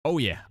Oh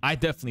yeah, I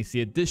definitely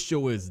see it. This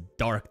show is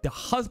dark. The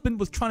husband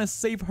was trying to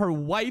save her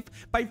wife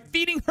by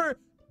feeding her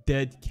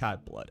dead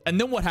cat blood. And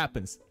then what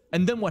happens?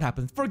 And then what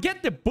happens?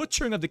 Forget the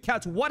butchering of the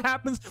cats. What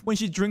happens when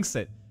she drinks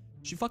it?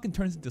 She fucking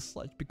turns into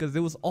sludge because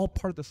it was all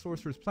part of the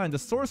sorcerer's plan. The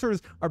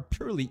sorcerers are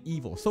purely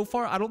evil. So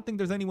far, I don't think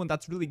there's anyone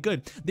that's really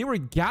good. They were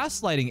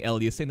gaslighting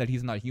Elias, saying that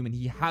he's not human.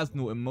 He has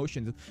no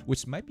emotions,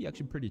 which might be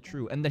actually pretty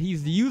true. And that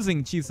he's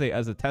using Chise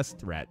as a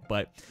test rat.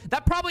 But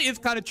that probably is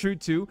kind of true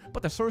too.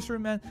 But the sorcerer,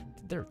 man,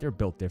 they're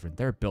built different.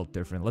 They're built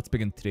different. Let's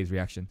begin today's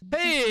reaction.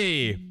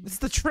 Hey, it's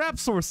the trap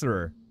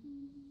sorcerer.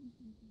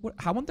 What?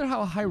 I wonder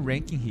how high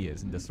ranking he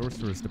is in the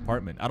sorcerer's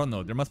department. I don't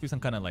know. There must be some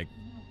kind of like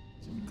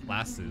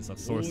classes of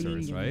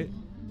sorcerers, right?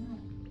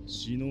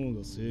 She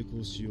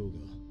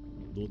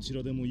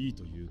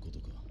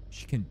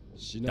can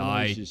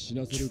die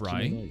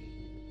trying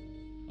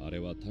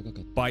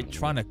by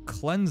trying to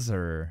cleanse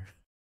her.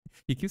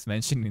 He keeps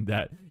mentioning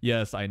that.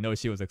 Yes, I know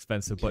she was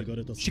expensive, but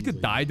she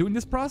could die doing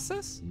this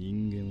process?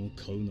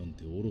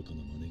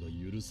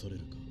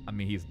 I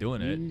mean, he's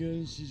doing it.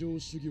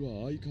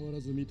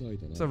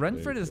 So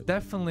Renfred is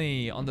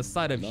definitely on the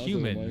side of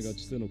humans.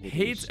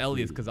 Hates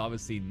Elias because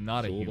obviously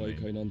not a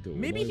human.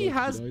 Maybe he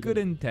has good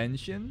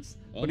intentions,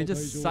 but he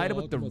just sided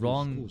with the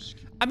wrong...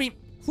 I mean,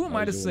 who am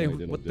I to say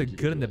what the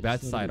good and the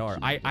bad side are?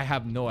 I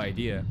have no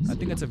idea. I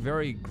think it's a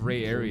very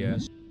gray area.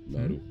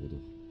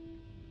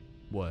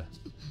 What?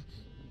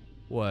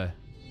 What?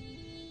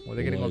 Well,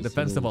 they're getting all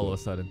defensive all of a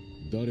sudden.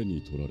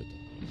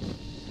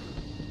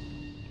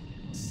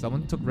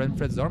 Someone took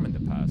Renfred's arm in the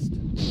past.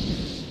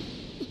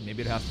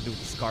 Maybe it has to do with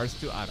the scars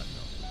too. I don't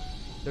know.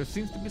 There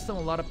seems to be a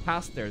lot of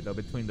past there though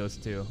between those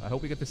two. I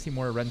hope we get to see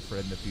more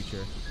Renfred in the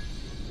future.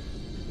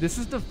 This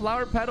is the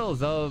flower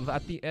petals of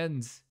at the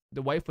end.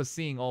 The wife was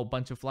seeing all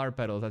bunch of flower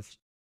petals as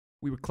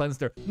we were cleansed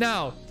her.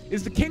 Now,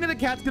 is the king of the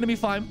cats gonna be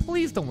fine?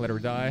 Please don't let her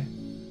die.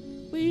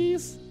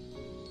 Please.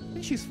 I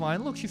think she's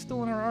fine. Look, she's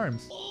still in her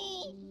arms.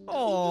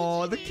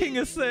 Oh, the king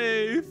is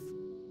safe.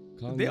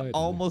 They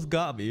almost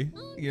got me,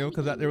 you know,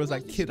 because there was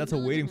that kid that's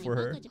waiting for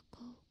her.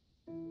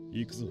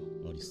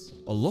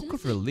 A look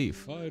of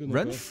relief.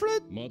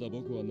 Renfred?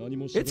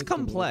 It's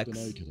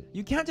complex.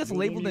 You can't just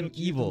label them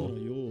evil.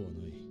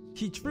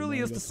 He truly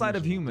is the side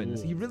of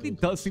humans. He really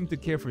does seem to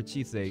care for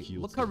Chise.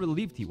 Look how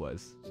relieved he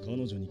was.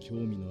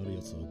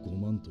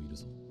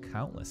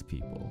 Countless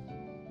people.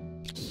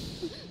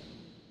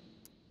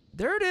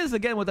 There it is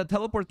again with that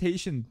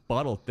teleportation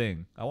bottle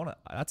thing.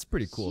 That's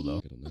pretty cool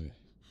though.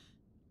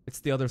 It's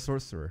the other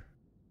sorcerer.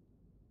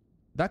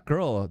 That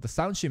girl, the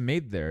sound she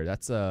made there,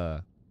 that's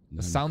the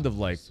sound of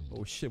like,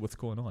 oh shit, what's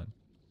going on?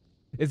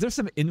 Is there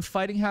some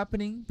infighting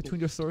happening between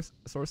your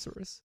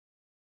sorcerers?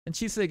 And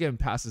Chise again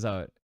passes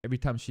out every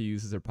time she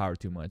uses her power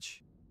too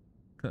much.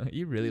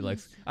 He really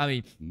likes, I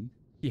mean,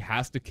 he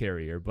has to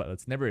carry her, but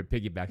it's never a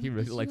piggyback. He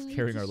really likes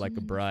carrying her like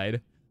a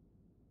bride.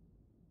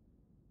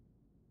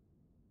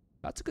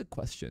 That's a good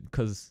question,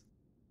 because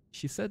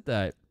she said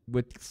that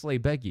with slay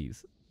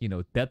beggies, you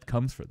know, death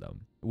comes for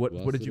them. What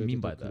did you mean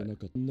by that?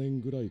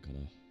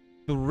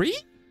 3?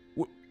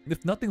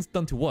 If nothing's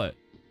done to what?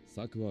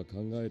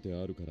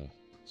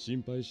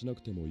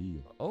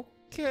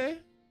 Okay.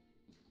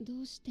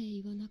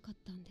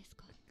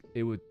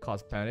 It would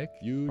cause panic.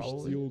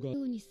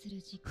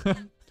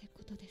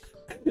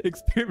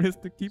 Experiments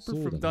to keep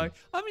her from dying.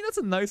 I mean, that's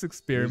a nice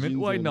experiment.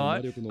 Why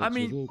not? I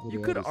mean, you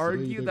could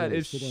argue that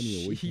if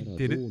he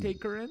didn't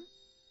take her in,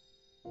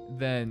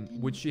 then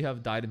would she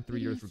have died in 3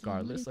 years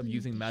regardless of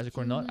using magic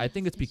or not? I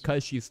think it's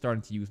because she's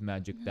starting to use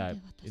magic that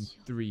in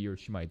 3 years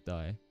she might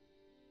die.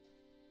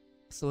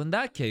 So in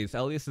that case,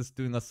 Elias is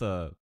doing us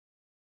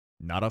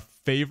not a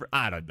favor.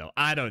 I don't know,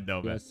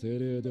 man.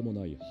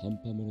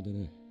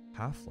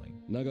 Halfling.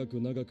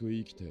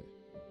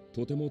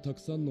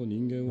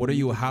 What are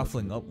you a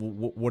halfling up?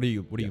 What are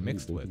you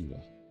mixed with?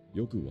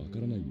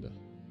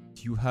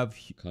 Do you have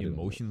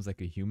emotions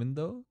like a human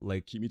though?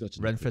 Like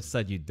Renfred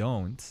said you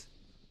don't.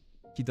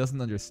 He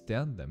doesn't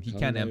understand them. He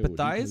can't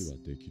empathize?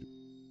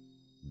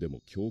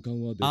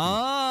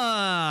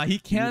 Ah, he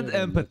can't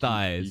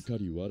empathize.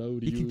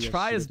 He can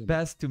try his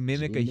best to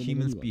mimic a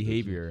human's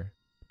behavior,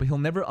 but he'll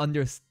never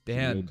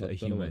understand a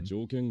human.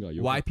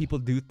 Why people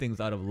do things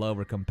out of love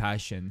or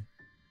compassion.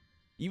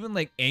 Even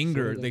like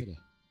anger, like,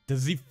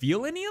 does he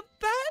feel any of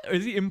that? Or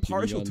is he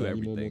impartial to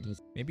everything?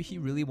 Maybe he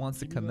really wants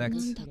to connect.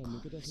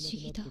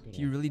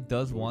 He really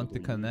does want to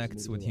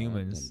connect with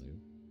humans.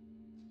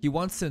 He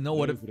wants to know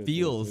what it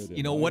feels,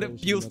 you know, what it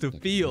feels to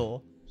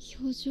feel.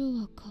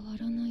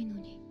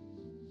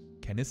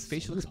 Can his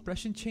facial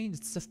expression change?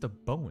 It's just a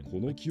bone.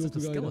 It's just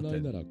a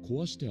skeleton.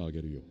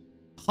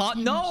 Huh?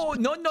 No,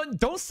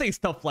 don't say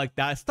stuff like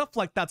that. Stuff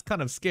like that's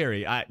kind of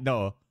scary.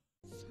 No.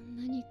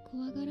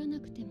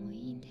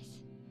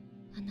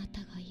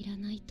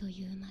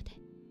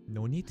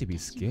 No need to be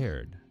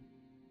scared.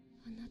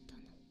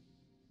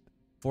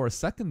 For a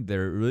second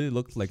there, it really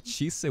looked like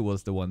Chise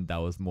was the one that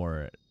was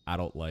more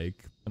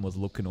adult-like and was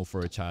looking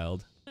for a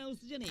child.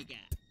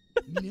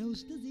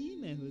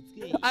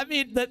 I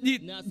mean,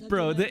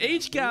 bro, the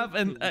age gap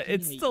and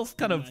it's still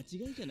kind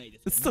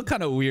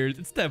of weird.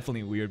 It's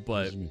definitely weird,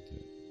 but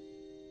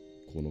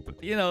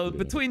you know,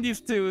 between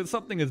these two,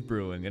 something is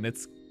brewing, and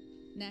it's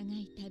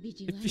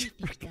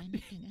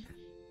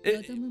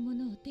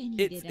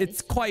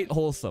quite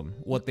wholesome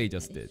what they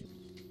just did.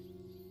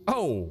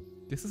 Oh,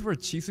 this is where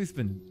Chisui's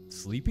been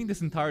sleeping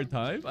this entire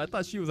time? I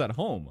thought she was at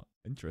home.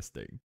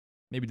 Interesting.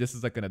 Maybe this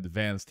is like an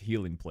advanced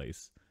healing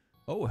place.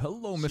 Oh,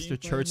 hello, Mr.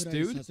 Church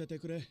Dude.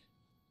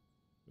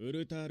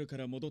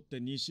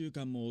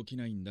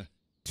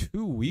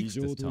 2 weeks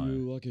this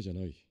time.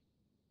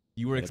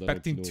 You were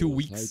expecting 2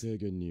 weeks?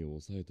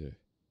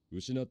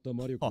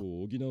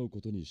 Oh.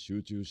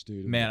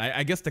 Man,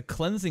 I guess the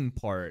cleansing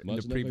part in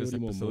the previous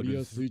episode,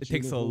 it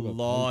takes a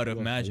lot of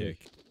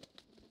magic.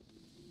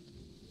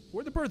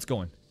 Where are the birds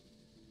going?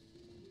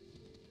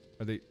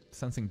 Are they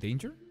sensing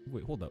danger?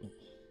 Wait, hold up.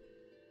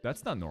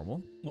 That's not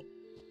normal.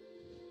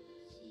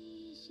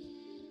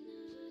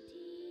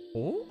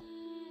 Oh?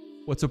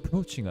 What's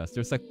approaching us?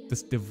 There's like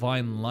this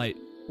divine light.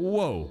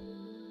 Whoa.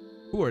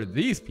 Who are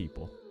these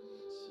people?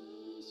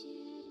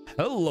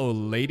 Hello,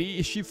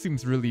 lady. She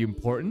seems really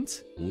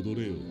important.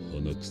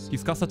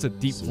 He's got such a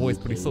deep voice,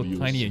 but he's so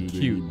tiny and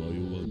cute.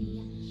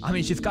 I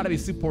mean, she's gotta be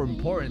super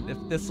important if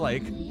this,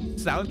 like,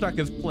 soundtrack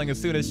is playing as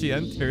soon as she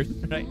enters,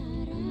 right?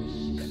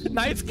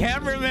 Nice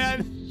camera,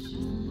 man.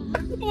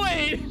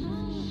 Wait.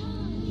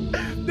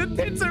 The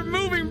tits are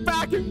moving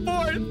back and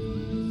forth.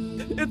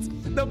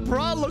 The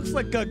bra looks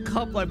like a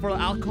cup, like for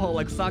alcohol,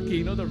 like sake,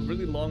 you know, the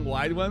really long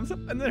wide ones,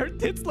 and then her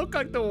tits look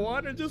like the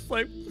water, just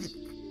like.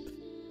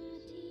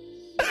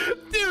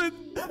 Dude,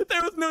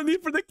 there was no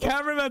need for the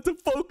cameraman to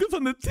focus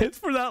on the tits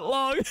for that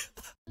long,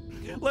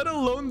 let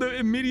alone the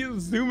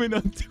immediate zoom in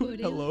onto it.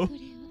 Hello.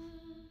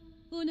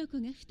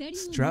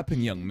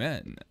 Strapping young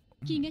man.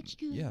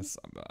 Yes,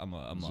 I'm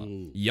a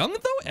young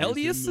though.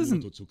 Elias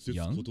isn't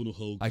young.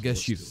 I guess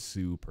she's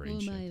super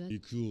ancient.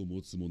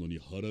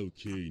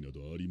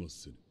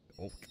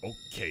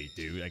 Okay,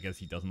 dude. I guess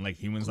he doesn't like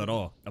humans at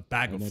all. A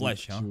bag of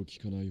flesh, huh?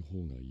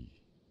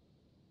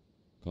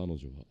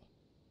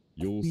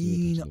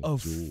 Queen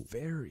of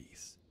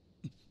fairies.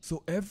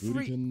 So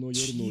every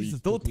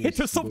Jesus, those tits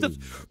are something.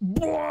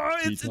 Boy,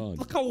 it's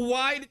like a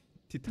wide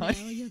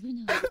Titania.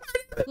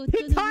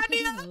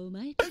 Titania,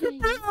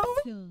 bro.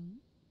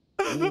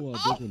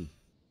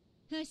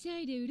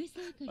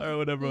 Alright,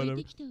 whatever.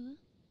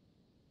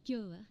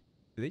 Did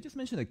they just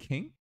mention a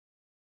king?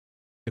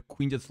 The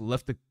queen just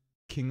left the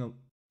king.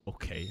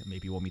 Okay,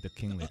 maybe we'll meet the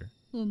king later.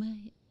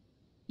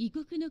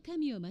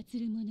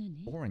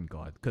 Foreign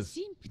god, because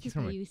he's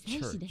from a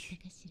church.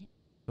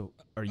 So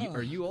are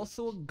you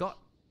also a god?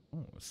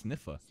 Oh, a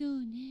sniffer.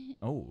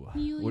 Oh, what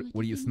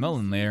are you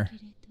smelling there?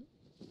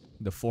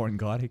 The foreign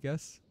god, I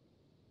guess.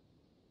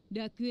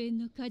 Oh?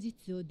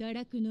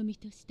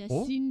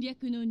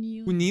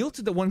 Who kneel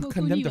to the one who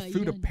condemned the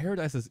fruit of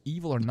paradise as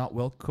evil are not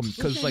welcome.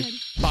 Because, like,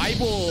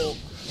 Bible.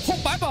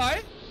 Oh,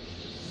 bye-bye.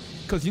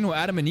 Because, you know,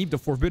 Adam and Eve, the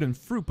forbidden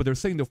fruit, but they're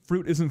saying the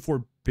fruit isn't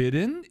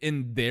forbidden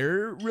in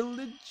their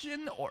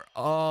religion? Or,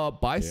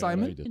 by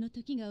Simon?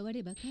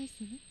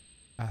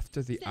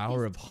 After the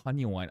hour of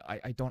honey wine.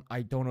 I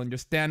don't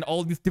understand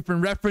all these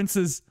different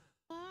references.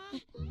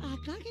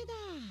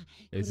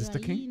 Is this the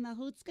king? I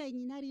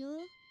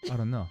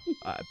don't know.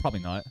 Probably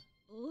not.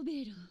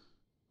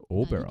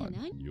 Oberon.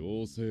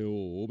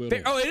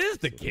 Oh, it is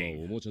the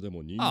king.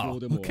 Oh,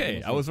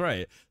 okay. I was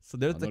right. So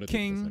there's the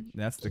king.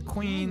 That's the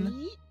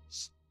queen.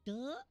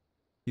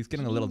 He's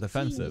getting a little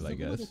defensive, I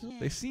guess.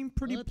 They seem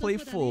pretty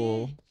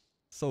playful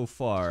so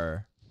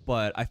far,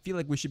 but I feel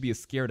like we should be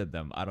scared of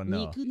them. I don't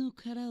know. Who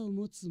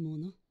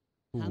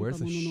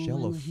wears a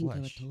shell of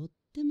flesh?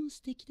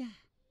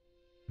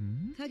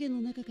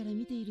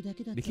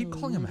 They keep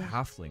calling him a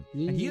halfling,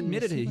 and he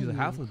admitted he's a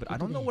halfling, but I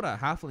don't know what a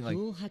halfling, like,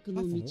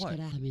 halfling what?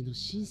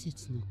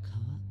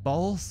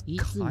 False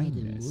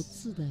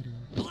kindness.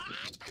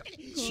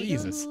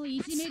 Jesus.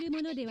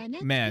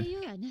 Man,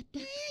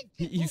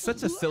 he's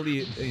such a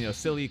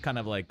silly kind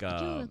of like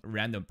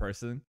random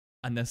person,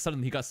 and then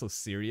suddenly he got so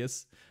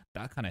serious.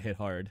 That kind of hit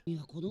hard.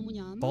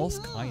 False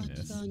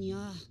kindness.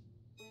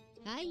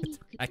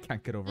 I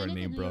can't get over her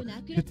name, bro.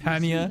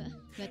 Titania.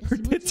 Her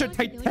tits are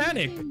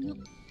Titanic.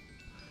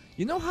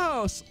 You know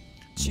how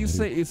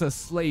Chise is a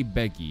slay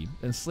beggy,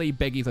 and slay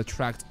beggies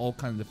attract all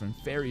kinds of different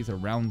fairies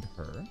around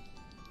her.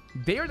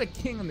 They are the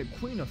king and the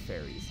queen of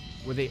fairies.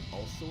 Were they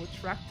also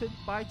attracted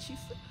by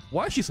Chise?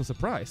 Why is she so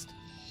surprised?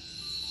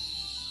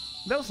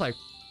 That was like,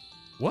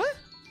 what?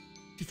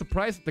 She's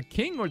surprised at the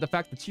king or the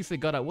fact that Chise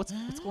got out? What's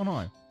going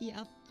on?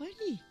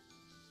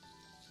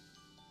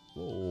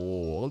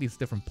 Whoa, all these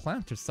different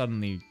plants are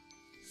suddenly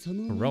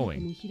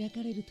growing.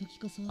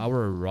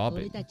 Our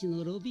Robin.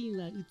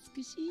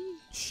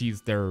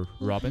 She's their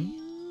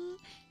Robin?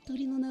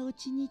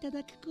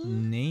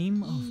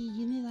 Name of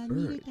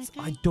birds.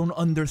 I don't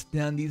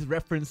understand these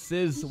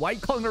references. Why are you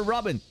calling her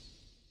Robin?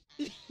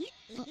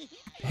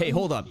 Hey,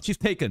 hold up. She's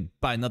taken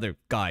by another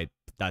guy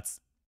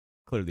that's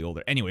clearly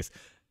older. Anyways.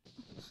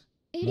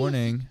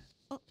 Morning.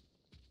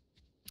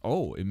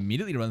 Oh,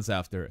 immediately runs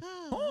after.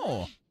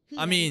 Oh,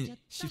 I mean,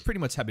 she's pretty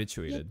much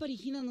habituated.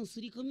 Link's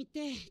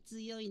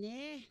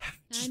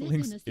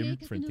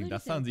imprinting.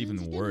 That sounds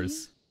even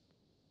worse.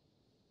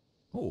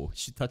 Oh,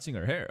 she's touching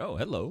her hair. Oh,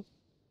 hello.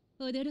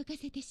 Let me touch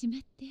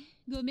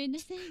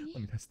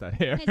that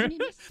hair.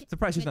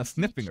 Surprised she's not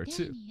sniffing her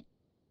too.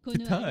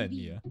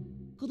 Titania.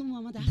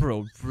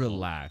 Bro,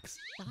 relax.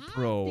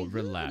 Bro,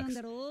 relax.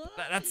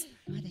 That's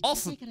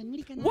also.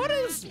 What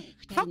is.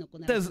 How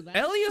does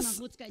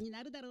Elias.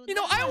 You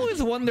know, I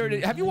always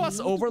wondered. Have you watched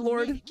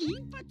Overlord?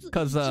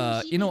 Because,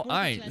 you know,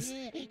 Ainz.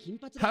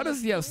 How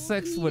does he have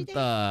sex with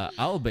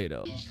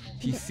Albedo?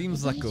 He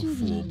seems like a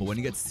fool, but when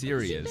he gets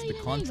serious, the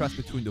contrast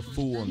between the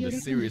fool and the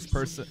serious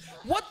person.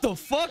 What the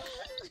fuck?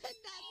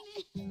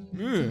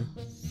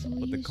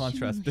 But the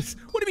contrast is.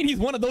 What do you mean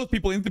he's one of those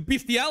people into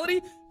bestiality?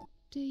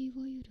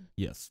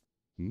 Yes.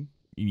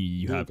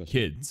 You have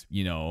kids,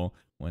 you know.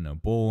 When a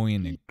boy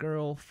and a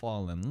girl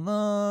fall in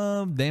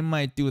love, they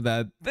might do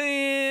that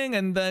thing,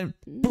 and then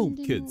boom,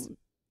 kids.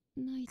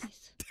 Look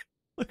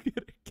at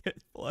it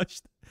get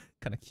flushed.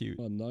 Kind of cute.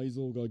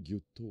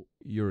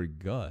 Your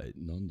gut.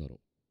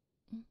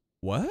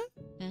 What?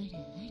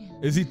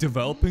 Is he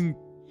developing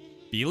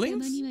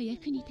feelings?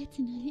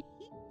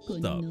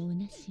 Stop.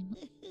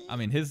 I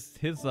mean,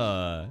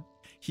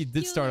 he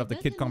did start off the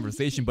kid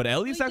conversation, but at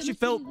least actually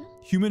felt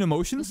human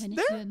emotions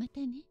there.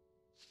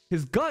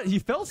 His gut, he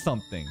felt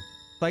something.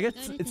 Like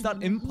it's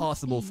not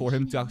impossible for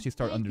him to actually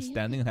start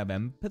understanding and have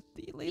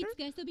empathy later.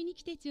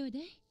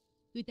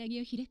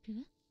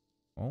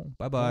 Oh,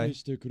 bye-bye.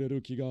 If you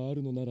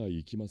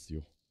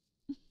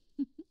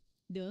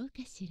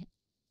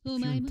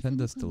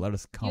intend us to let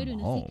us come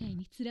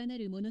home.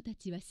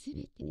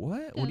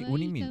 What? What do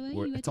you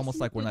mean? It's almost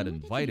like we're not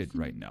invited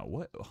right now.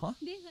 What? Huh?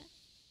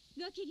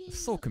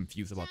 So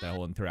confused about that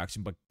whole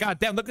interaction, but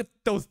goddamn, look at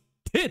those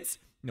tits!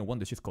 No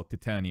wonder she's called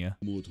Titania.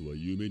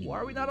 Why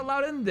are we not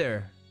allowed in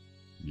there?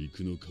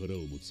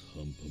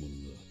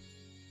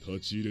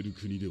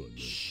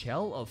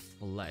 Shell of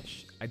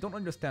flesh. I don't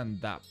understand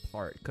that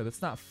part, because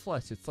it's not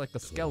flesh, it's like a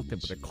skeleton,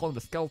 but they call it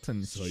a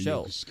skeleton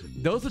shell.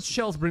 Those with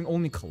shells bring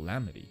only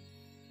calamity.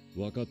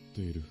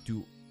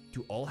 Do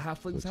all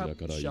halflings have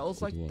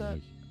shells like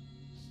that?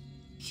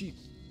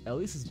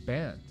 Elias is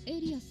banned.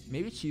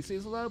 Maybe Chise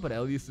is allowed, but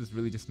Elias is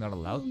really just not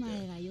allowed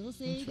there.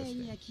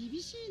 Interesting.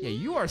 Yeah,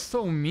 you are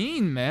so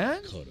mean,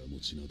 man.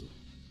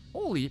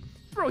 Holy,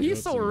 bro,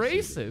 he's so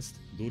racist.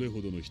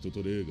 People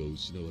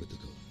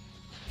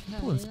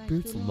and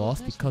spirits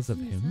lost because of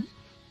him?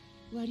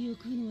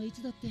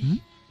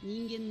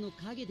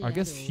 I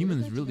guess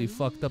humans really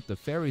fucked up the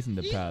fairies in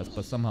the past,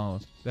 but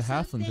somehow the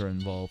halflings are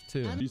involved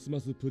too.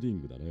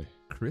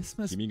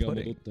 Christmas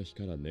pudding?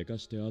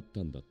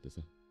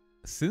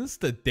 Since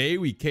the day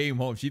we came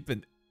home, she's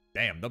been...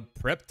 Damn, the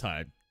prep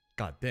time.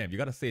 God damn, you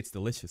gotta say it's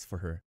delicious for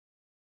her.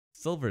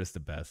 Silver is the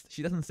best.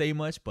 She doesn't say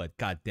much, but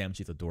god damn,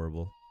 she's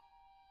adorable.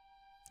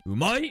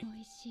 Umai!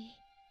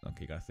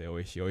 Okay, gotta say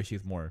oishi. Oishi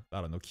is more,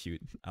 I don't know, cute.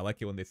 I like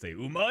it when they say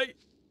umai!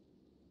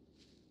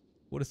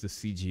 What is the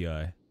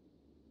CGI?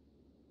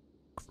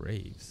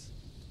 Graves.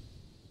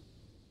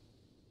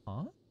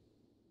 Huh?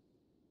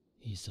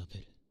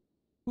 Isabel.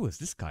 Who is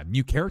this guy?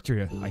 New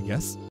character, I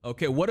guess.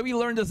 Okay, what do we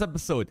learn this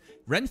episode?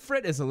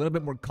 Renfred is a little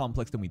bit more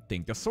complex than we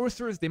think. The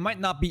sorcerers, they might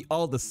not be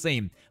all the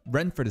same.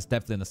 Renfred is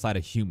definitely on the side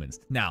of humans.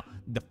 Now,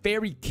 the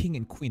fairy king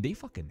and queen, they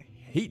fucking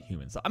hate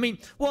humans. I mean,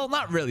 well,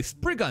 not really.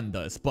 Spriggan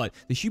does, but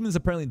the humans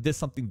apparently did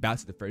something bad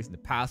to the fairies in the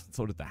past, and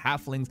so did the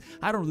halflings.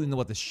 I don't really know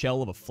what the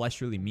shell of a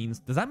flesh really means.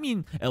 Does that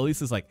mean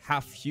Elias is like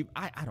half human?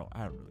 I don't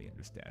really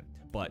understand.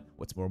 But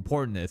what's more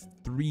important is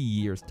 3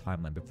 years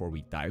timeline before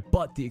we die.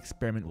 But the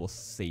experiment will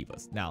save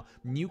us. Now,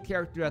 new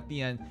character at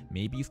the end.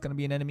 Maybe he's gonna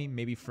be an enemy,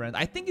 maybe friend.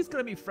 I think he's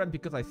gonna be friend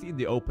because I see in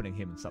the opening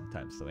him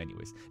sometimes. So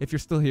anyways, if you're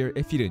still here,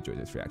 if you did enjoy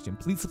this reaction,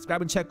 please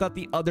subscribe and check out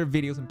the other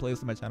videos and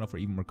playlists on my channel for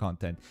even more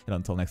content. And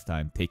until next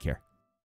time, take care.